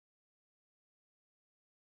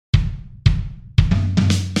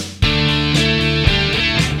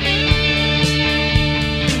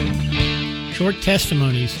short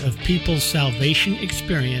testimonies of people's salvation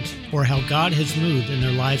experience or how God has moved in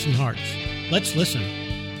their lives and hearts. Let's listen.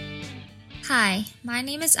 Hi, my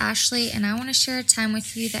name is Ashley, and I want to share a time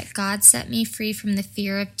with you that God set me free from the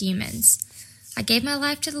fear of demons. I gave my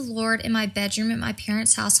life to the Lord in my bedroom at my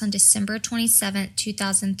parents' house on December 27,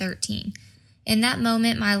 2013. In that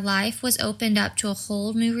moment, my life was opened up to a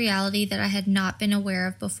whole new reality that I had not been aware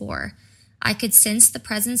of before. I could sense the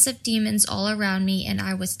presence of demons all around me, and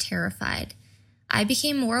I was terrified. I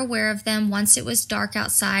became more aware of them once it was dark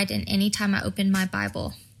outside and any time I opened my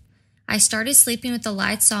Bible. I started sleeping with the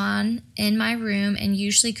lights on in my room and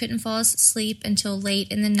usually couldn't fall asleep until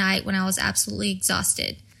late in the night when I was absolutely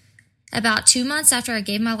exhausted. About 2 months after I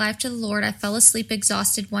gave my life to the Lord, I fell asleep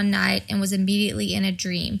exhausted one night and was immediately in a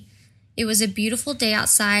dream. It was a beautiful day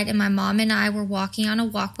outside, and my mom and I were walking on a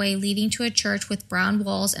walkway leading to a church with brown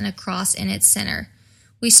walls and a cross in its center.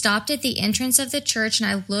 We stopped at the entrance of the church, and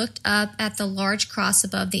I looked up at the large cross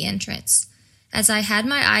above the entrance. As I had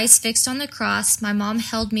my eyes fixed on the cross, my mom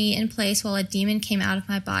held me in place while a demon came out of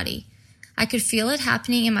my body. I could feel it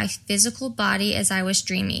happening in my physical body as I was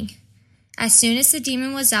dreaming. As soon as the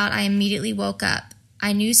demon was out, I immediately woke up.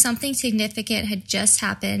 I knew something significant had just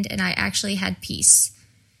happened, and I actually had peace.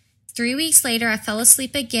 3 weeks later, I fell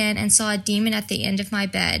asleep again and saw a demon at the end of my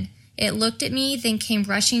bed. It looked at me, then came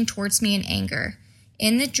rushing towards me in anger.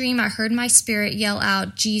 In the dream, I heard my spirit yell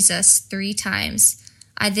out, "Jesus," 3 times.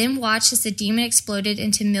 I then watched as the demon exploded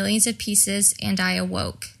into millions of pieces, and I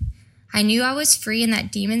awoke. I knew I was free and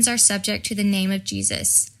that demons are subject to the name of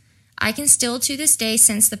Jesus. I can still to this day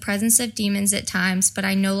sense the presence of demons at times, but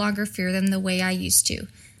I no longer fear them the way I used to.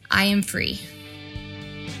 I am free.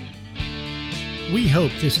 We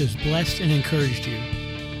hope this has blessed and encouraged you.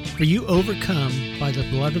 For you overcome by the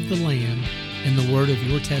blood of the Lamb and the word of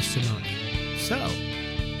your testimony. So,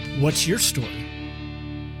 what's your story?